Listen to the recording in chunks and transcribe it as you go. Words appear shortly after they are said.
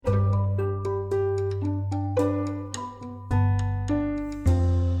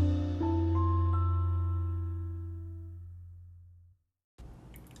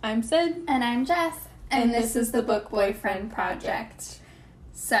I'm Sid. And I'm Jess. And this is the Book Boyfriend Project.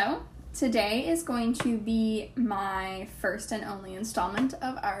 So, today is going to be my first and only installment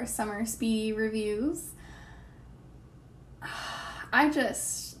of our Summer Speedy reviews.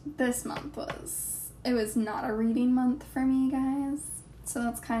 This month was not a reading month for me, guys. So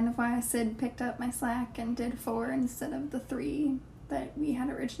that's kind of why Sid picked up my slack and did 4 instead of the 3 that we had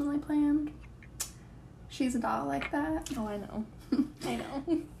originally planned. She's a doll like that. Oh, I know. I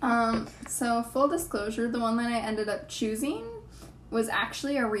know. So full disclosure, the one that I ended up choosing was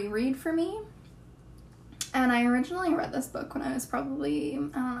actually a reread for me. And I originally read this book when I was probably,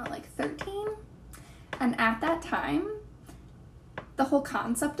 13. And at that time, the whole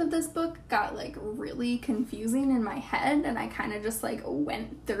concept of this book got, really confusing in my head. And I kind of just,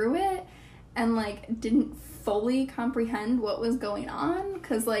 went through it and, didn't fully comprehend what was going on,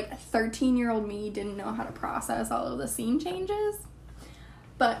 because 13-year-old me didn't know how to process all of the scene changes.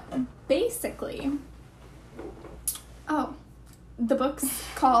 But basically, the book's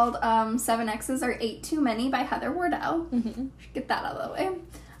called 7 Exes Are 8 Too Many by Heather Wardell. Mm-hmm. Should get that out of the way.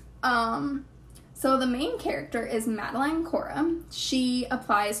 So the main character is Madeline Cora. She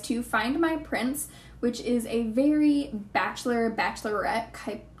applies to Find My Prince, which is a very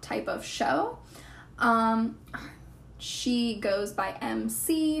bachelorette type of show. She goes by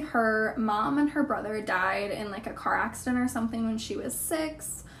MC. Her mom and her brother died in a car accident or something when she was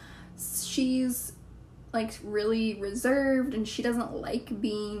 6. She's really reserved, and she doesn't like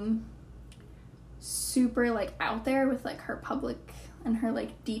being super out there with her public and her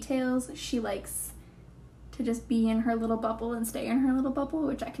details. She likes to just be in her little bubble and stay in her little bubble,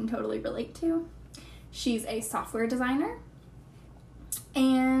 which I can totally relate to. She's a software designer,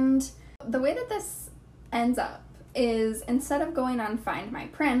 and the way that this ends up is, instead of going on Find My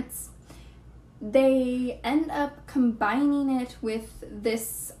Prince, they end up combining it with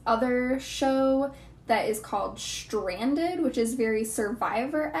this other show that is called Stranded, which is very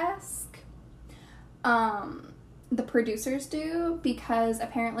Survivor-esque. The producers do, because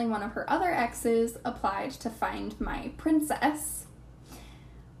apparently one of her other exes applied to find my princess,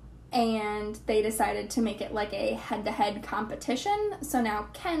 and they decided to make it a head-to-head competition. So now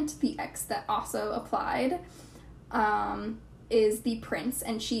Kent, the ex that also applied, is the prince,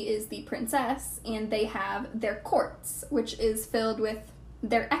 and she is the princess, and they have their courts, which is filled with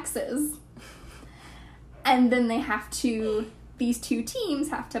their exes. And then these two teams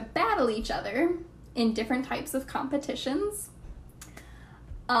have to battle each other in different types of competitions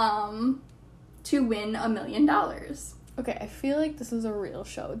to win $1 million. Okay, I feel like this is a real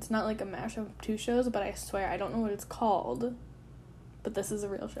show. It's not a mashup of 2 shows, but I swear I don't know what it's called. But this is a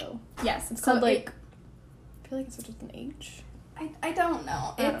real show. Yes, it's called I feel like it's just an H. I don't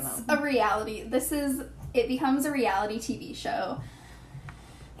know. It's a reality. It becomes a reality TV show.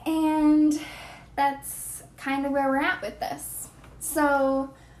 And that's kind of where we're at with this.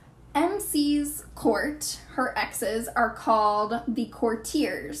 So, MC's court, her exes, are called the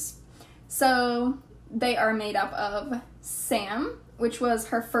courtiers. So, they are made up of Sam, which was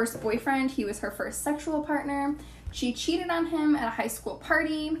her first boyfriend. He was her first sexual partner. She cheated on him at a high school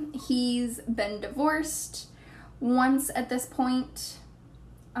party. He's been divorced once at this point.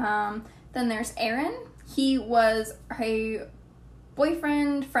 Then there's Aaron. He was a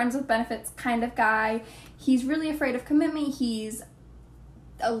boyfriend, friends with benefits kind of guy. He's really afraid of commitment. He's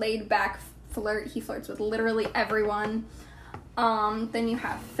a laid-back flirt. He flirts with literally everyone. Then you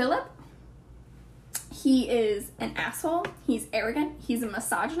have Philip. He is an asshole. He's arrogant. He's a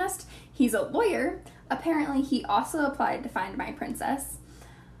misogynist. He's a lawyer. Apparently, he also applied to Find My Princess.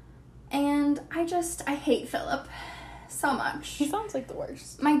 And I hate Philip so much. He sounds like the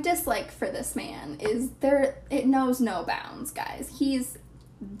worst. My dislike for this man is it knows no bounds, guys. He's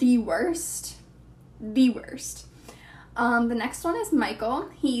the worst. The worst. The next one is Michael.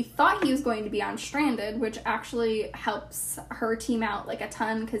 He thought he was going to be on Stranded, which actually helps her team out a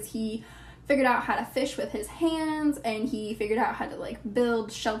ton, because he figured out how to fish with his hands, and he figured out how to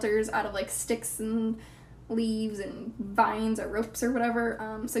build shelters out of sticks and leaves and vines or ropes or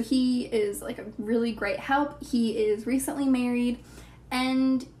whatever. So he is a really great help. He is recently married,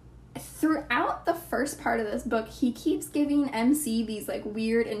 and throughout the first part of this book, he keeps giving MC these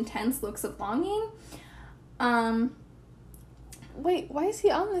weird, intense looks of longing. Wait, why is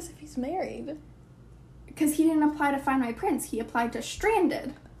he on this if he's married? Because he didn't apply to Find My Prince. He applied to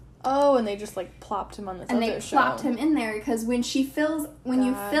Stranded. Oh, and they just plopped him on this other show. And they plopped him in there because when you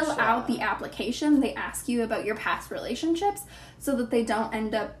fill out the application, they ask you about your past relationships so that they don't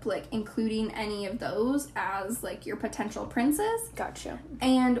end up including any of those as your potential princes. Gotcha.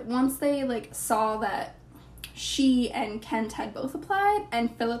 And once they saw that she and Kent had both applied,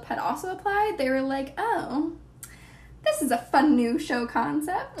 and Philip had also applied, they were like, oh, this is a fun new show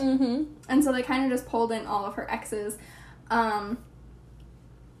concept. Mm-hmm. And so they kind of just pulled in all of her exes.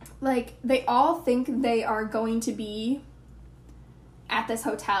 Like, they all think they are going to be at this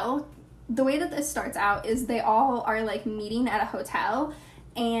hotel. The way that this starts out is they all are, like, meeting at a hotel,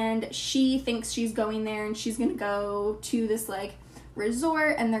 and she thinks she's going there, and she's gonna go to this, like,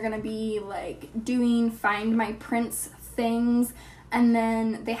 resort, and they're gonna be, like, doing Find My Prince things, and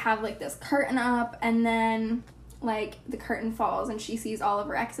then they have, like, this curtain up, and then, like, the curtain falls, and she sees all of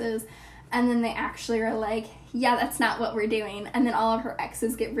her exes, and then they actually are like, yeah, that's not what we're doing, and then all of her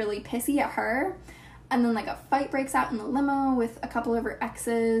exes get really pissy at her, and then, like, a fight breaks out in the limo with a couple of her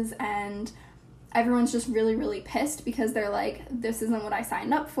exes, and everyone's just really, really pissed because they're like, this isn't what I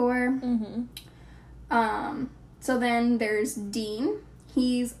signed up for. Mm-hmm. So then there's Dean.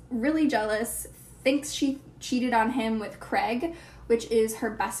 He's really jealous, thinks she cheated on him with Craig, which is her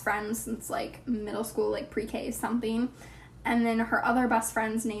best friend since, like, middle school, like, pre-K something. And then her other best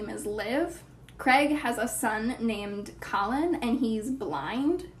friend's name is Liv. Craig has a son named Colin, and he's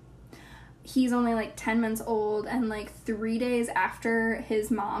blind. He's only, like, 10 months old, and, like, 3 days after his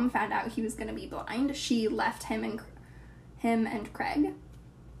mom found out he was going to be blind, she left him and Craig.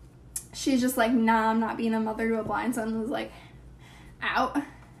 She's just like, nah, I'm not being a mother to a blind son. Was like, out.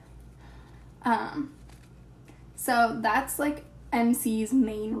 So that's, like, MC's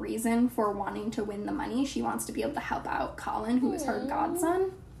main reason for wanting to win the money. She wants to be able to help out Colin, who is her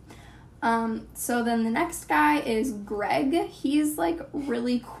godson. So then the next guy is Greg. He's, like,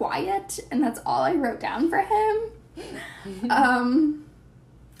 really quiet, and that's all I wrote down for him.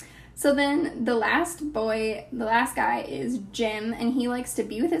 So then the last guy is Jim, and he likes to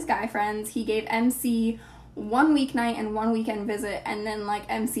be with his guy friends. He gave MC 1 weeknight and 1 weekend visit, and then, like,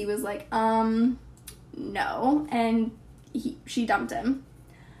 MC was like, no, and she dumped him.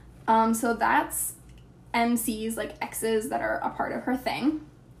 So that's MC's, like, exes that are a part of her thing,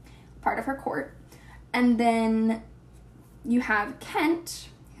 part of her court. And then you have Kent,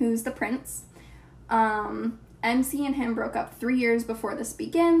 who's the prince. MC and him broke up 3 years before this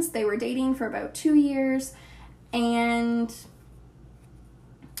begins. They were dating for about 2 years, and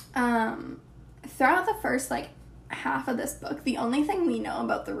throughout the first, like, half of this book, the only thing we know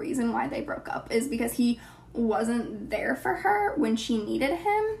about the reason why they broke up is because he wasn't there for her when she needed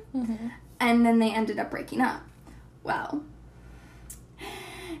him, Mm-hmm. and then they ended up breaking up. Well,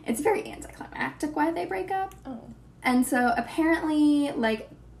 it's very anticlimactic why they break up. Oh. And so apparently, like,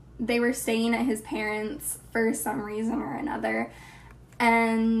 they were staying at his parents' for some reason or another,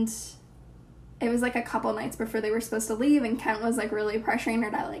 and it was, like, a couple nights before they were supposed to leave, and Kent was, like, really pressuring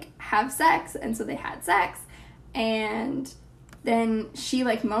her to, like, have sex, and so they had sex, and then she,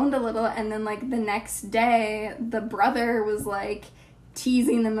 like, moaned a little, and then, like, the next day, the brother was, like,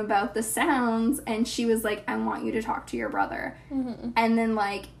 teasing them about the sounds, and she was like, I want you to talk to your brother. Mm-hmm. And then,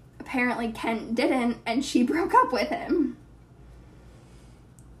 like, apparently Kent didn't, and she broke up with him.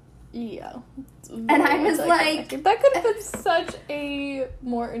 Yeah. And I was like... That could have been such a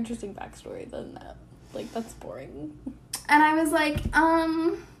more interesting backstory than that. Like, that's boring. And I was like,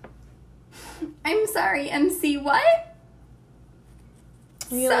 I'm sorry, MC, what?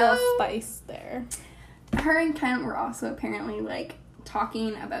 We had a little spice there. Her and Kent were also apparently, like,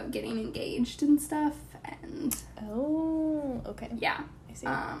 talking about getting engaged and stuff, and... Oh, okay. Yeah. I see.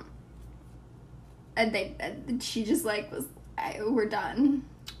 And she just, like, was, we're done.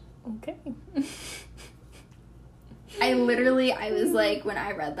 Okay. I was like, when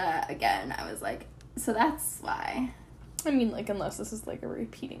I read that again, I was like, so that's why. I mean, like, unless this is, like, a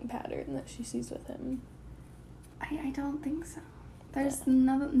repeating pattern that she sees with him. I don't think so. There's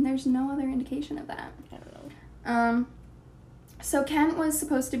no other indication of that. I don't know. So Kent was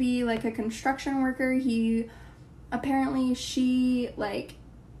supposed to be, like, a construction worker. She, like,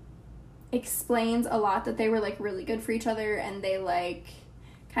 explains a lot that they were, like, really good for each other, and they, like,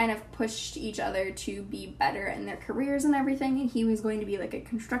 kind of pushed each other to be better in their careers and everything, and he was going to be, like, a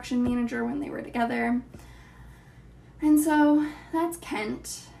construction manager when they were together. And so that's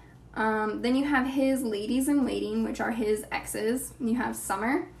Kent. Then you have his ladies in waiting, which are his exes. You have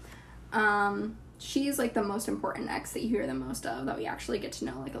Summer. She's, like, the most important ex that you hear the most of, that we actually get to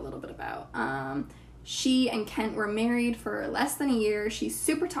know, like, a little bit about. She and Kent were married for less than a year. She's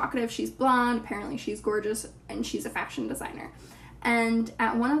super talkative. She's blonde. Apparently she's gorgeous, and she's a fashion designer. And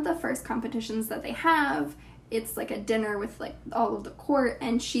at one of the first competitions that they have, it's, like, a dinner with, like, all of the court,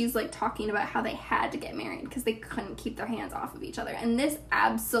 and she's, like, talking about how they had to get married because they couldn't keep their hands off of each other. And this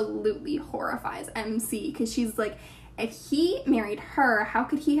absolutely horrifies MC, because she's like, if he married her, how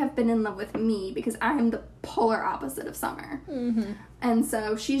could he have been in love with me? Because I am the polar opposite of Summer. Mm-hmm. And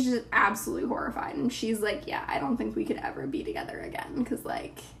so she's just absolutely horrified. And she's like, yeah, I don't think we could ever be together again. Because,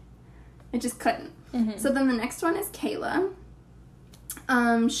 like, it just couldn't. Mm-hmm. So then the next one is Kayla.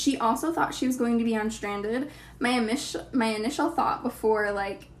 She also thought she was going to be on Stranded. My initial thought before,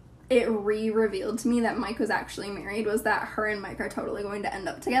 like, it revealed to me that Mike was actually married was that her and Mike are totally going to end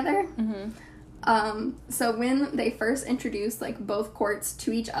up together. Mm-hmm. So when they first introduced, like, both courts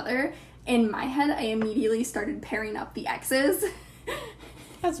to each other, in my head, I immediately started pairing up the exes.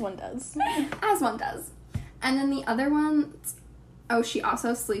 As one does. As one does. And then the other one, oh, she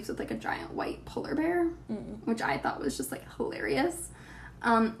also sleeps with, like, a giant white polar bear, which I thought was just, like, hilarious.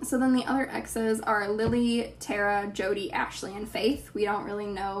 So then the other exes are Lily, Tara, Jody, Ashley, and Faith. We don't really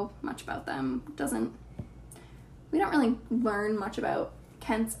know much about them. We don't really learn much about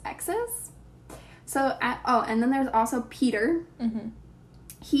Kent's exes. So, and then there's also Peter. Mm-hmm.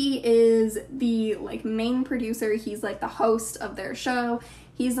 He is the, like, main producer. He's, like, the host of their show.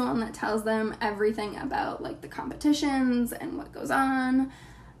 He's the one that tells them everything about, like, the competitions and what goes on.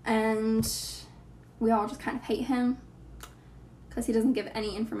 And we all just kind of hate him because he doesn't give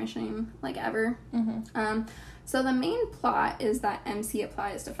any information, like, ever. Mm-hmm. So the main plot is that MC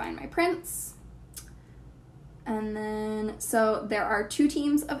applies to find my prince. And then, so there are 2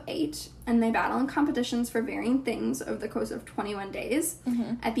 teams of 8, and they battle in competitions for varying things over the course of 21 days.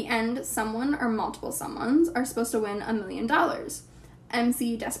 Mm-hmm. At the end, someone or multiple someones are supposed to win $1 million.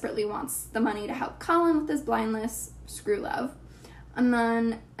 MC desperately wants the money to help Colin with his blindness. Screw love. And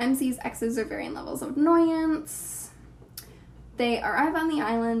then MC's exes are varying levels of annoyance. They arrive on the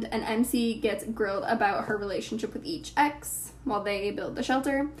island, and MC gets grilled about her relationship with each ex while they build the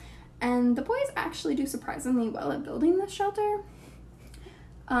shelter. And the boys actually do surprisingly well at building this shelter.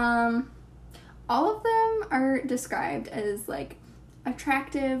 All of them are described as, like,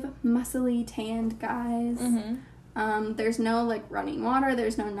 attractive, muscly, tanned guys. Mm-hmm. There's no, like, running water.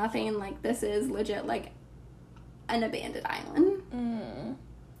 There's no nothing. Like, this is legit, like, an abandoned island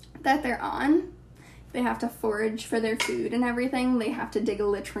that they're on. They have to forage for their food and everything. They have to dig a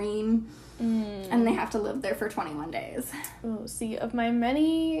latrine. And they have to live there for 21 days. Oh, see, of my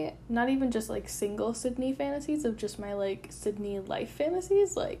many, not even just, like, single Sydney fantasies, of just my, like, Sydney life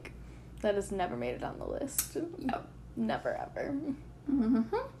fantasies, like, that has never made it on the list. Nope. Never, ever.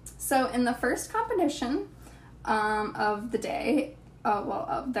 Mm-hmm. So, in the first competition of the day,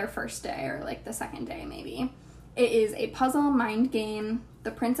 of their first day, or, like, the second day, maybe, it is a puzzle mind game.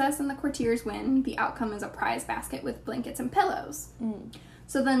 The princess and the courtiers win. The outcome is a prize basket with blankets and pillows.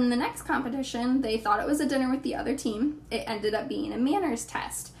 So then the next competition, they thought it was a dinner with the other team. It ended up being a manners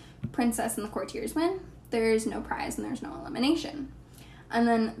test. Princess and the courtiers win. There's no prize and there's no elimination. And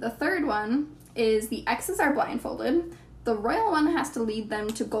then the third one is the exes are blindfolded. The royal one has to lead them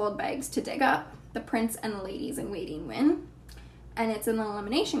to gold bags to dig up. The prince and the ladies in waiting win. And it's an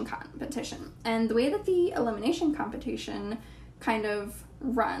elimination competition. And the way that the elimination competition kind of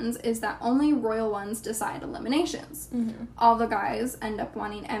runs is that only royal ones decide eliminations. All the guys end up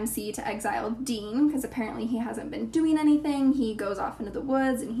wanting MC to exile Dean because apparently he hasn't been doing anything. He goes off into the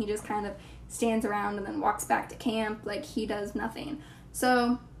woods and he just kind of stands around and then walks back to camp. Like, he does nothing.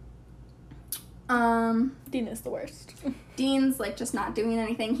 So Dean is the worst. Dean's, like, just not doing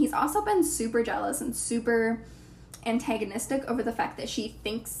anything. He's also been super jealous and super antagonistic over the fact that he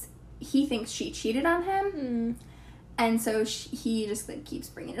thinks she cheated on him. And so he just, like, keeps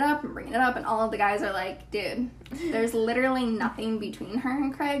bringing it up, and all of the guys are like, dude, there's literally nothing between her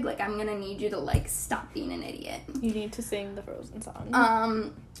and Craig. Like, I'm gonna need you to, like, stop being an idiot. You need to sing the Frozen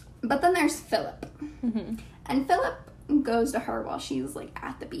song. But then there's Philip. And Philip goes to her while she's, like,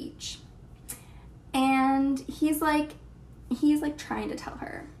 at the beach. And he's trying to tell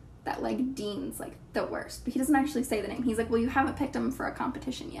her that, like, Dean's, like, the worst. But he doesn't actually say the name. He's like, well, you haven't picked him for a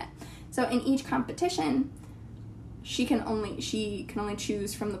competition yet. So in each competition, she can only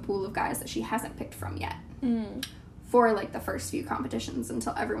choose from the pool of guys that she hasn't picked from yet. For, like, the first few competitions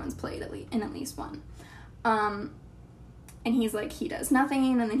until everyone's played in at least one. And he's like, he does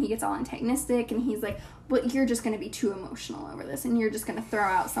nothing, and then he gets all antagonistic, and he's like, well, you're just going to be too emotional over this, and you're just going to throw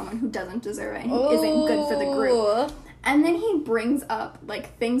out someone who doesn't deserve it and who isn't good for the group. And then he brings up,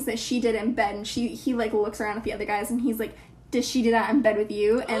 like, things that she did in bed, and he like, looks around at the other guys, and he's like, does she do that in bed with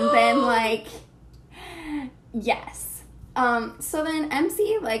you? And then, like, yes. So then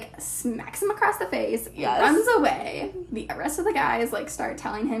MC, like, smacks him across the face, runs away. The rest of the guys, like, start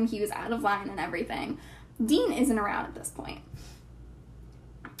telling him he was out of line and everything. Dean isn't around at this point.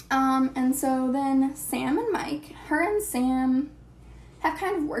 And so then Sam and Mike, her and Sam have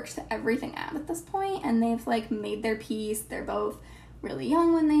kind of worked everything out at this point, and they've, like, made their peace. They're both really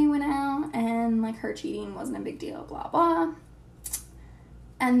young when they went out, and, like, her cheating wasn't a big deal, blah, blah.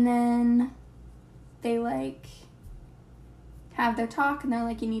 And then they, like, have their talk, and they're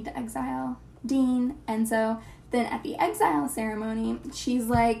like, you need to exile Dean. And so then at the exile ceremony, she's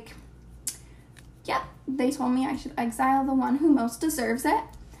like, yep, they told me I should exile the one who most deserves it,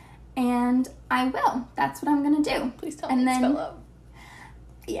 and I will. That's what I'm gonna do. Please tell me it's Philip.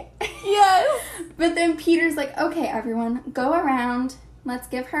 Yeah. Yes! But then Peter's like, okay, everyone, go around. Let's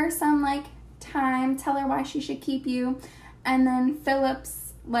give her some, like, time. Tell her why she should keep you. And then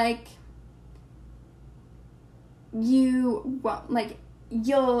Philip's like, you won't, like,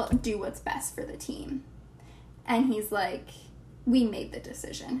 you'll do what's best for the team. And he's like, we made the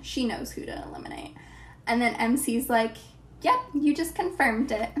decision. She knows who to eliminate. And then MC's like, yep, you just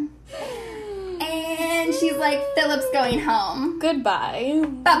confirmed it. And she's like, Philip's going home. Goodbye.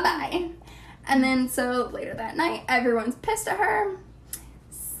 Bye-bye. And then, so, later that night, everyone's pissed at her.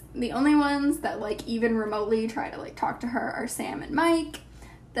 The only ones that, like, even remotely try to, like, talk to her are Sam and Mike.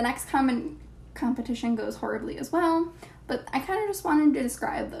 The next competition goes horribly as well. But I kind of just wanted to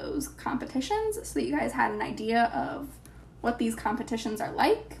describe those competitions so that you guys had an idea of what these competitions are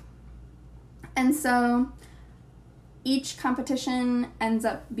like. And so each competition ends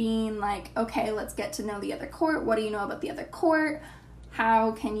up being like, okay, let's get to know the other court. What do you know about the other court?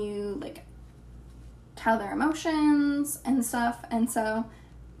 How can you, like, tell their emotions and stuff? And so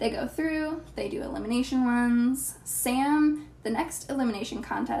they go through, they do elimination ones. Sam, the next elimination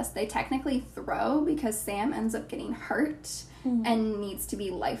contest, they technically throw because Sam ends up getting hurt and needs to be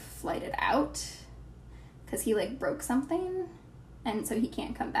life flighted out because he, like, broke something, and so he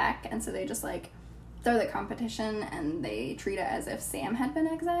can't come back. And so they just, like, throw the competition, and they treat it as if Sam had been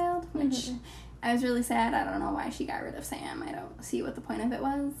exiled, which I was really sad. I don't know why she got rid of Sam. I don't see what the point of it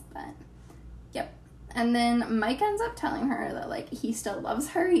was, but yep. And then Mike ends up telling her that, like, he still loves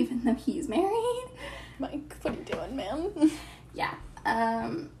her even though he's married. Mike, what are you doing, man? Yeah.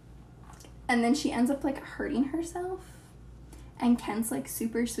 And then she ends up, like, hurting herself, and Ken's, like,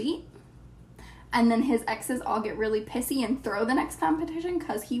 super sweet. And then his exes all get really pissy and throw the next competition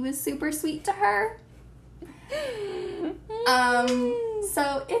because he was super sweet to her.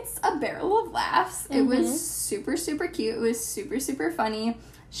 So it's a barrel of laughs. It was super, super cute. It was super, super funny.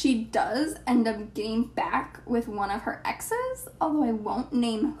 She does end up getting back with one of her exes, although I won't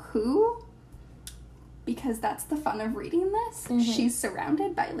name who, because that's the fun of reading this. She's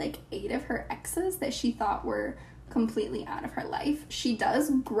surrounded by, like, 8 of her exes that she thought were completely out of her life. She does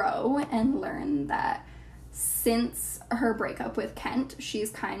grow and learn that since her breakup with Kent, she's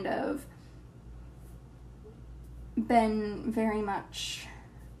kind of been very much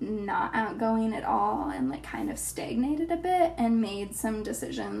not outgoing at all and, like, kind of stagnated a bit and made some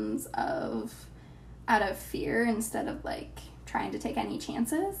decisions out of fear instead of, like, trying to take any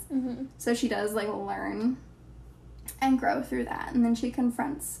chances. So she does, like, learn and grow through that, and then she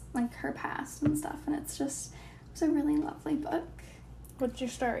confronts, like, her past and stuff, and it's a really lovely book. What's your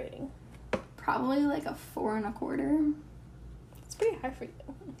star rating? Probably, like, a 4 1/4. It's pretty high for you.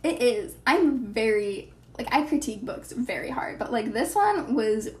 It is. I'm very, like, I critique books very hard, but, like, this one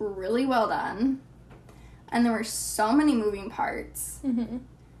was really well done, and there were so many moving parts,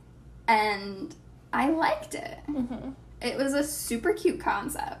 and I liked it. It was a super cute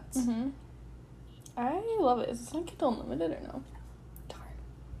concept. I love it. Is this on Kindle Unlimited or no? Darn.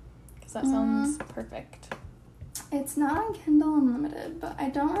 Because that sounds perfect. It's not on Kindle Unlimited, but I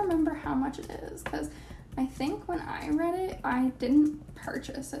don't remember how much it is, because I think when I read it, I didn't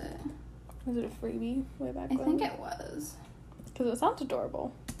purchase it. Was it a freebie way back I when? think it was. Because it sounds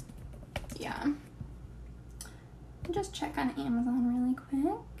adorable. Yeah. Just check on Amazon really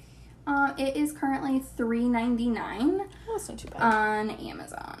quick. It is currently $3.99 That's not too bad. on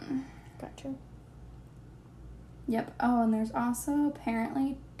Amazon. Gotcha. Yep. Oh, and there's also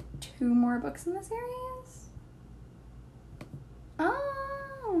apparently 2 more books in the series.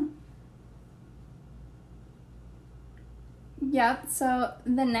 Oh. Yep. So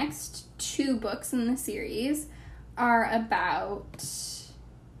the next 2 books in the series are about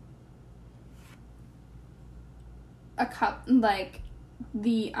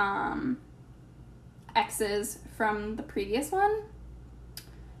the exes from the previous one.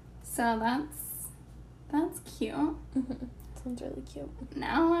 So that's cute. Sounds really cute.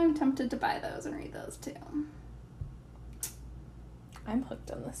 Now I'm tempted to buy those and read those too. I'm hooked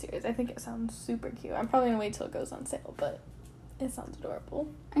on this series. I think it sounds super cute. I'm probably gonna wait till it goes on sale, but it sounds adorable.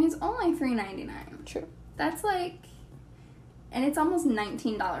 I mean, it's only $3.99. True. That's like, and it's almost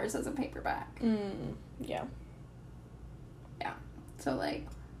 $19 as a paperback. Yeah. Yeah. So, like,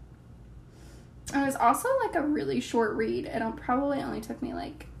 it was also, like, a really short read. It probably only took me,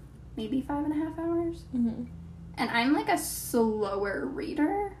 like, maybe 5.5 hours. Mm-hmm. And I'm, like, a slower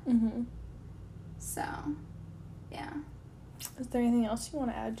reader. Mm-hmm. So, yeah. Is there anything else you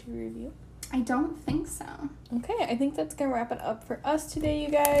want to add to your review? I don't think so. Okay, I think that's going to wrap it up for us today, you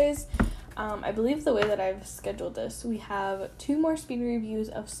guys. I believe the way that I've scheduled this, we have 2 more speed reviews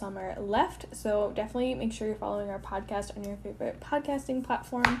of summer left, so definitely make sure you're following our podcast on your favorite podcasting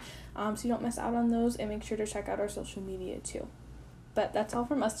platform so you don't miss out on those, and make sure to check out our social media too. But that's all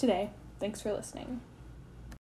from us today. Thanks for listening.